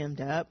getting hemmed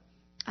up.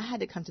 I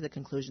had to come to the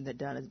conclusion that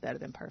done is better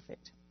than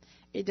perfect.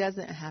 It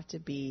doesn't have to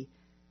be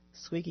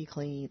squeaky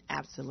clean,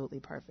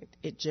 absolutely perfect.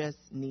 It just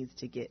needs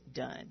to get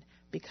done,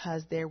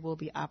 because there will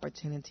be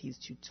opportunities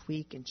to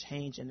tweak and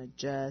change and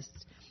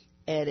adjust,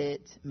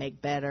 edit,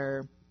 make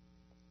better.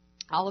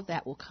 All of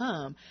that will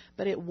come,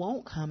 but it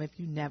won't come if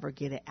you never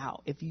get it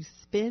out. If you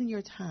spend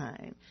your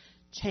time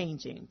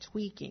changing,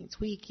 tweaking,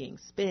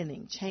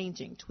 spinning,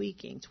 changing,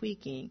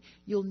 tweaking,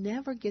 you'll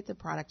never get the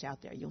product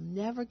out there. You'll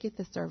never get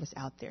the service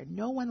out there.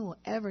 No one will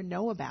ever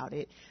know about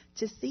it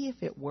to see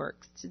if it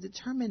works, to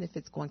determine if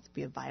it's going to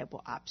be a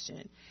viable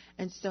option.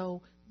 And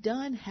so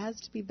done has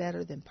to be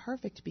better than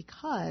perfect,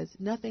 because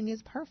nothing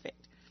is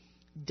perfect.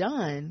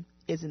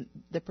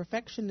 The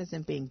perfection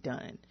isn't being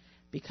done,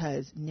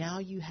 because now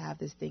you have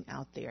this thing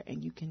out there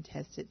and you can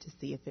test it to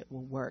see if it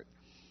will work.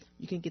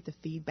 You can get the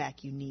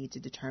feedback you need to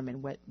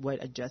determine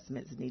what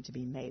adjustments need to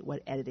be made,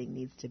 what editing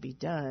needs to be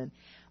done.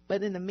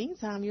 But in the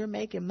meantime, you're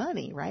making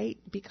money, right?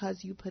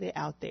 Because you put it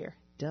out there.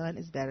 Done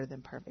is better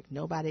than perfect.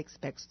 Nobody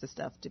expects the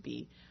stuff to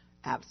be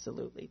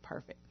absolutely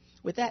perfect.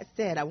 With that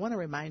said, I want to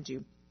remind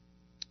you,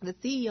 the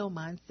CEO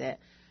mindset,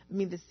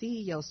 the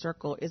CEO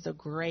circle is a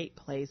great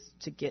place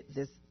to get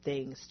this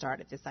thing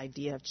started, this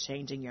idea of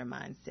changing your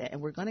mindset. And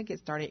we're going to get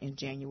started in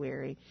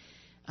January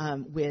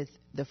with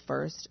the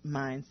first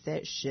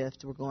mindset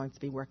shift we're going to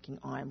be working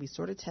on. We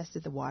sort of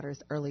tested the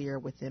waters earlier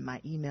within my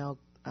email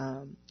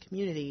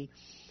community,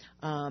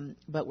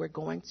 but we're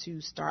going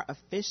to start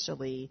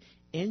officially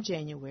in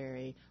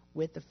January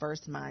with the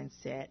first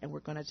mindset. And we're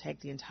going to take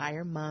the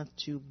entire month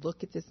to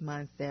look at this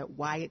mindset,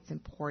 why it's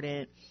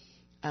important,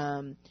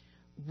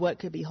 what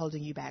could be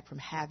holding you back from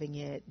having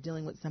it,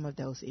 dealing with some of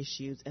those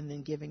issues, and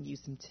then giving you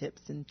some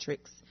tips and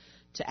tricks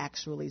to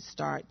actually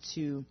start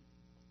to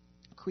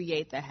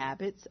create the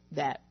habits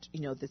that,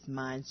 this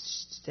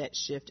mindset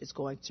shift is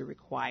going to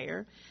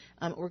require.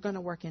 We're going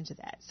to work into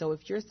that. So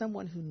if you're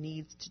someone who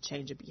needs to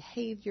change a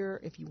behavior,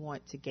 if you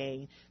want to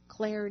gain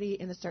clarity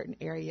in a certain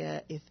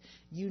area, if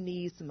you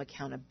need some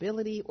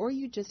accountability, or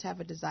you just have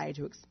a desire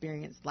to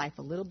experience life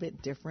a little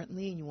bit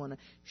differently and you want to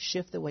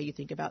shift the way you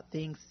think about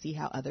things, see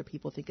how other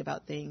people think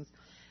about things,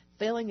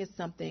 failing is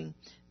something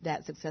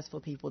that successful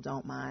people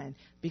don't mind,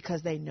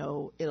 because they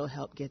know it'll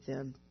help get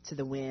them to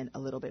the win a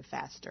little bit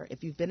faster.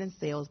 If you've been in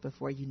sales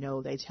before,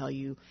 they tell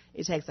you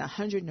it takes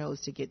 100 no's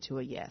to get to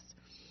a yes.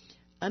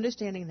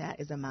 Understanding that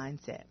is a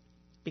mindset,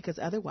 because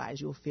otherwise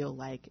you'll feel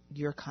like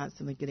you're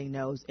constantly getting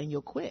no's and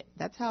you'll quit.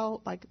 That's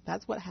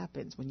what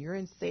happens when you're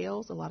in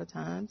sales. A lot of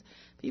times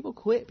people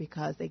quit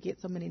because they get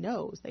so many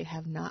no's. They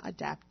have not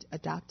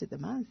adopted the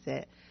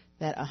mindset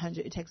that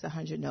it takes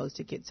 100 no's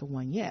to get to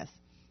one yes.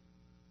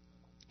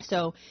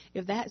 So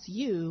if that's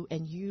you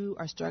and you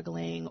are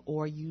struggling,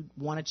 or you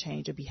want to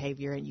change a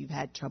behavior and you've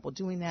had trouble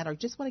doing that, or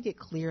just want to get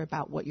clear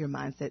about what your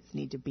mindsets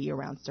need to be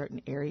around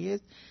certain areas,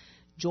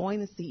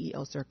 join the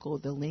CEO Circle.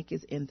 The link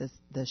is in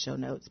the show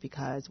notes,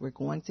 because we're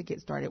going to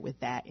get started with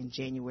that in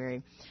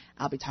January.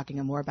 I'll be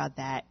talking more about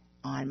that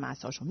on my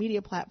social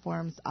media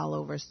platforms all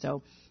over.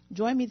 So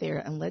join me there,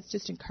 and let's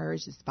just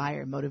encourage,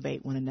 inspire,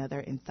 motivate one another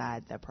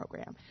inside the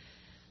program.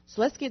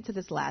 So let's get to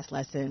this last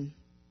lesson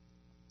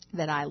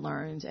that I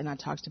learned and I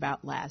talked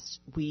about last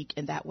week,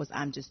 and that was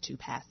I'm just too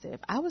passive.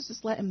 I was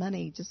just letting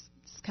money just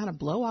kind of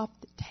blow off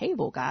the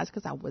table, guys,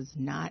 because I was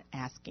not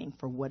asking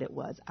for what it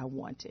was I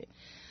wanted.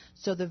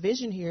 So the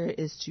vision here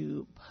is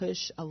to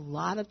push a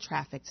lot of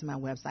traffic to my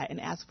website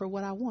and ask for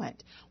what I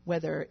want,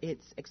 whether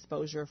it's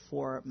exposure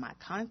for my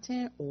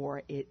content,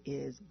 or it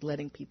is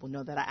letting people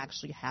know that I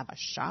actually have a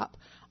shop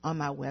on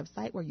my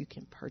website where you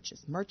can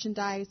purchase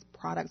merchandise,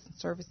 products and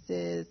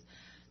services,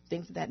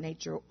 things of that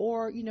nature.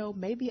 Or,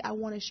 maybe I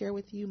want to share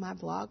with you my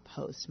blog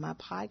post, my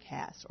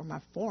podcast, or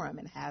my forum,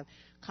 and have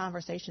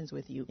conversations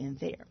with you in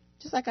there,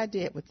 just like I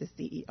did with the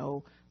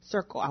CEO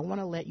Circle. I want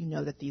to let you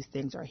know that these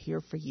things are here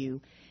for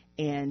you,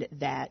 and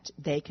that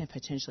they can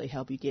potentially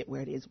help you get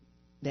where it is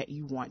that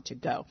you want to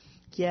go.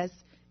 Yes,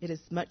 it is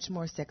much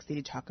more sexy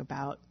to talk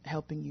about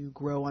helping you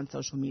grow on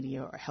social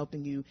media or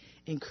helping you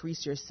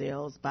increase your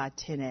sales by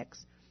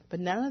 10x. But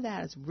none of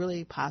that is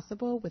really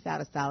possible without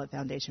a solid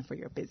foundation for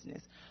your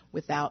business,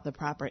 without the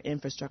proper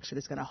infrastructure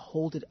that's going to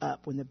hold it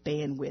up when the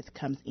bandwidth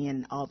comes in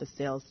and all the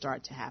sales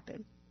start to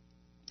happen.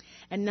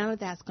 And none of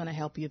that's going to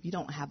help you if you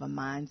don't have a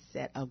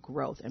mindset of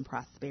growth and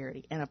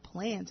prosperity and a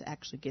plan to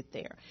actually get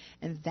there.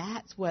 And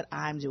that's what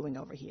I'm doing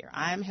over here.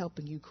 I'm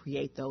helping you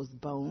create those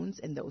bones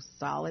and those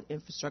solid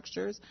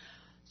infrastructures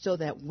so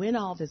that when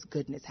all this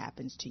goodness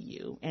happens to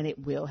you, and it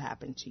will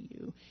happen to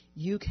you,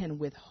 you can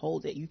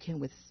withhold it, you can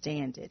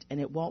withstand it,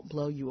 and it won't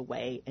blow you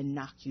away and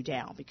knock you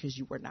down because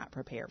you were not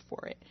prepared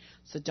for it.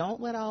 So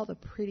don't let all the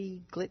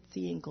pretty,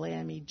 glitzy, and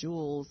glammy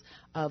jewels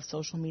of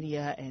social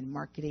media and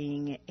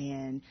marketing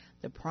and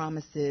the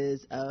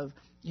promises of,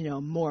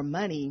 more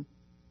money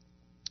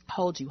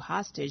hold you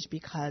hostage,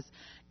 because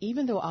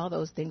even though all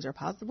those things are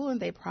possible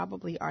and they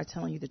probably are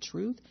telling you the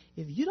truth,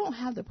 if you don't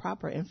have the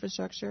proper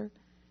infrastructure,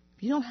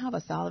 you don't have a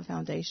solid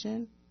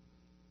foundation,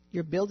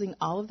 you're building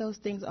all of those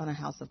things on a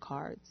house of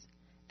cards.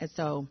 And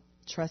so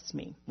trust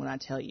me when I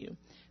tell you,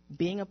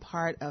 being a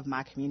part of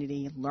my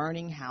community,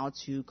 learning how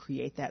to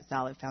create that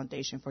solid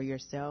foundation for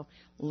yourself,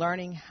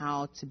 learning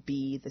how to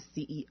be the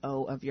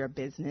CEO of your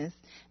business,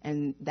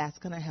 and that's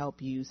going to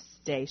help you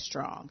stay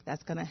strong.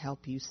 That's going to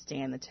help you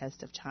stand the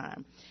test of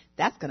time.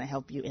 That's going to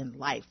help you in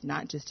life,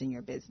 not just in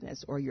your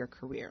business or your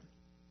career.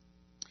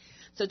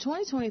 So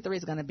 2023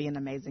 is going to be an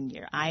amazing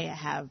year.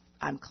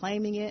 I'm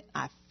claiming it.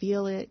 I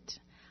feel it.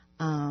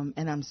 And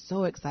I'm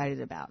so excited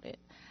about it.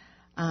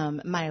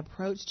 My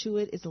approach to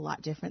it is a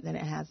lot different than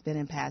it has been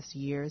in past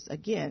years.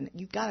 Again,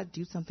 you've got to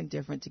do something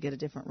different to get a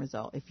different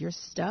result. If you're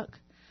stuck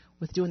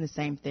with doing the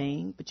same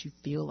thing, but you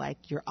feel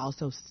like you're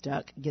also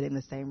stuck getting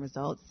the same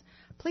results,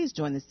 please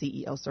join the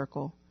CEO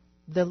Circle.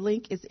 The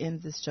link is in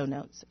the show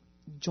notes.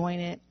 Join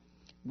it.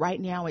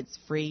 Right now it's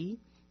free.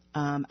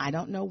 I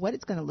don't know what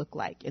it's going to look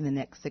like in the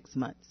next 6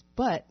 months,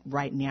 but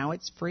right now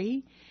it's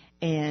free,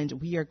 and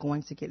we are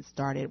going to get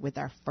started with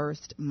our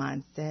first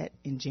mindset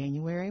in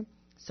January.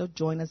 So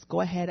join us. Go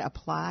ahead,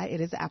 apply.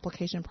 It is an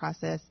application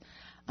process,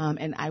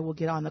 and I will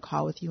get on the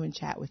call with you and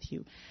chat with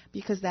you,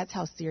 because that's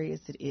how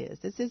serious it is.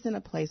 This isn't a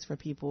place for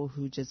people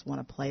who just want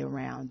to play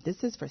around.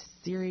 This is for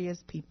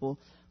serious people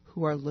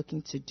who are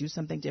looking to do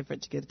something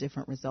different, to get a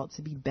different result,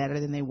 to be better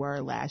than they were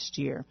last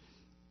year.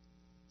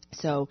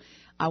 So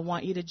I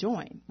want you to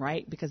join,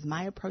 right? Because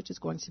my approach is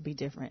going to be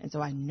different. And so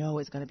I know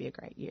it's going to be a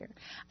great year.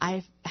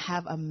 I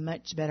have a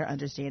much better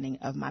understanding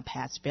of my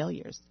past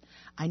failures.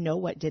 I know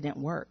what didn't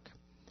work.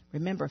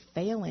 Remember,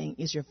 failing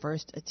is your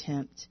first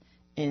attempt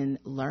in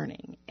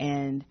learning.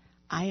 And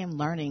I am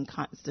learning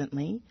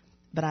constantly,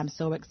 but I'm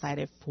so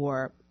excited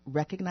for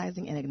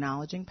recognizing and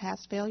acknowledging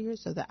past failures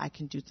so that I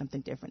can do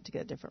something different to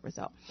get a different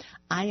result.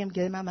 I am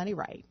getting my money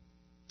right.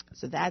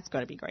 So that's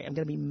going to be great. I'm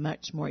going to be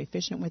much more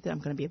efficient with it. I'm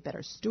going to be a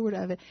better steward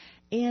of it.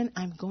 And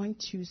I'm going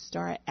to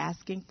start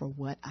asking for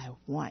what I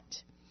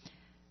want.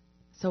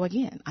 So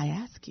again, I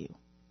ask you,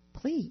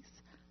 please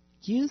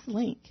use the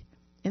link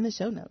in the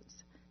show notes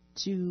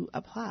to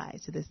apply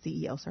to the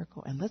CEO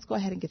Circle. And let's go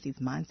ahead and get these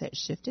mindsets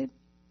shifted.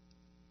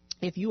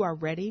 If you are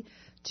ready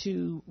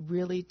to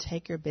really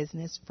take your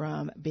business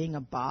from being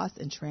a boss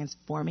and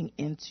transforming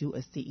into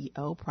a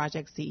CEO,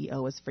 Project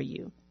CEO is for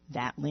you.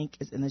 That link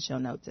is in the show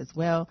notes as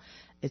well.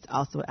 It's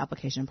also an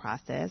application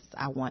process.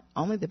 I want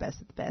only the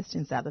best of the best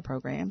inside the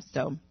program.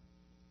 So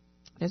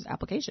there's an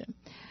application.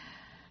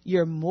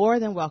 You're more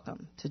than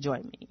welcome to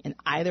join me in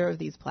either of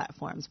these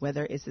platforms,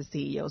 whether it's the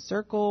CEO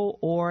Circle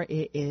or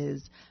it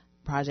is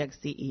Project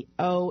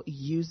CEO.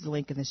 Use the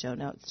link in the show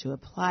notes to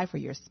apply for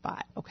your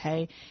spot,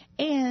 okay?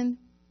 And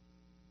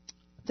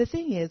the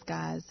thing is,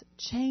 guys,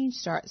 change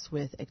starts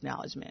with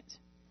acknowledgement.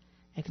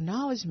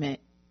 Acknowledgement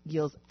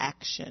yields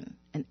action,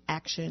 and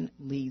action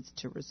leads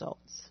to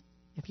results.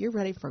 If you're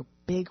ready for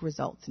big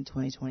results in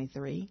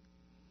 2023,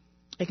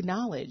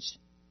 acknowledge,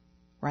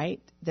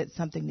 right, that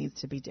something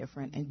needs to be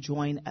different, and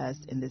join us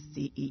in the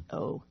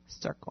CEO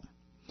Circle.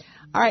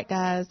 All right,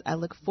 guys, I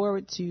look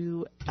forward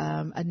to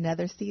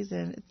another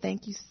season.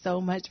 Thank you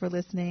so much for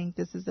listening.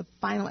 This is the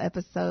final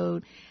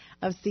episode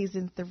of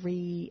season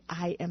 3.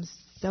 I am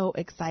so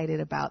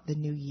excited about the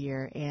new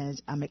year, and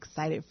I'm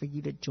excited for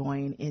you to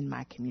join in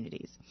my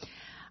communities.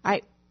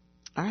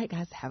 All right,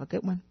 guys, have a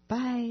good one.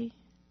 Bye.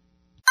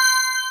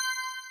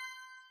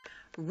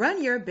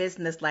 Run your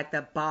business like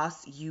the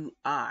boss you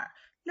are.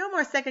 No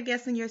more second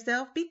guessing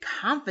yourself. Be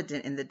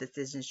confident in the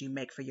decisions you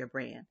make for your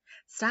brand.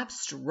 Stop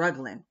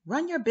struggling.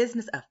 Run your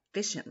business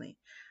efficiently.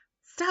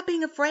 Stop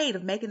being afraid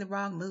of making the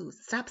wrong moves.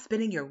 Stop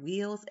spinning your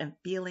wheels and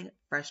feeling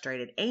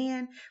frustrated.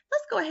 And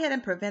let's go ahead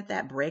and prevent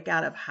that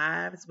breakout of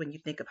hives when you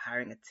think of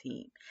hiring a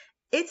team.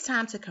 It's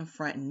time to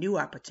confront new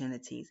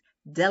opportunities,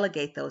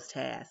 delegate those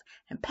tasks,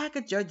 and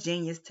package your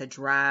genius to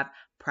drive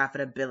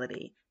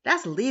profitability.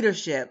 That's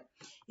leadership.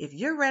 If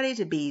you're ready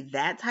to be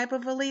that type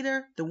of a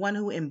leader, the one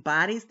who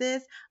embodies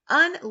this,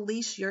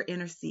 unleash your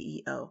inner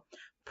CEO.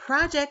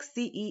 Project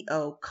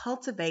CEO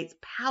cultivates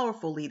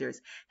powerful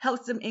leaders,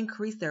 helps them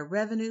increase their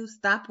revenue,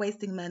 stop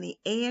wasting money,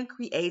 and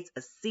creates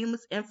a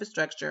seamless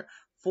infrastructure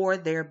for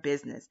their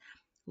business.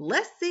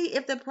 Let's see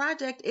if the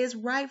project is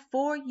right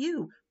for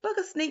you. Book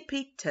a sneak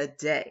peek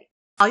today.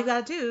 All you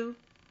got to do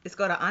is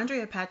go to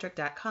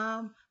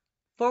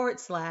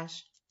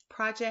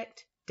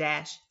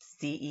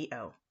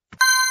andreapatrick.com/project-CEO.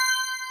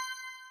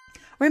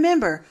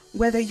 Remember,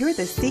 whether you're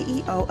the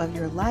CEO of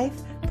your life,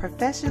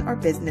 profession, or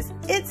business,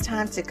 it's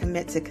time to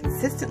commit to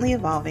consistently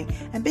evolving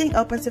and being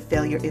open to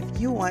failure if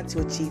you want to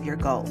achieve your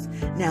goals.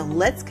 Now,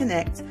 let's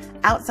connect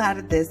outside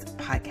of this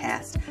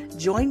podcast.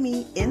 Join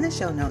me in the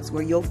show notes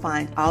where you'll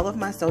find all of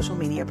my social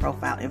media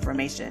profile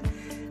information.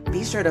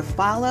 Be sure to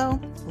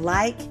follow,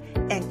 like,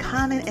 and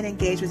comment and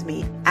engage with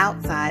me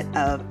outside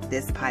of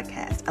this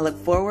podcast. I look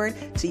forward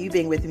to you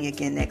being with me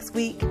again next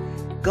week.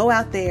 Go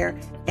out there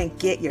and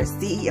get your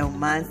CEO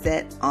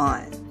mindset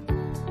on.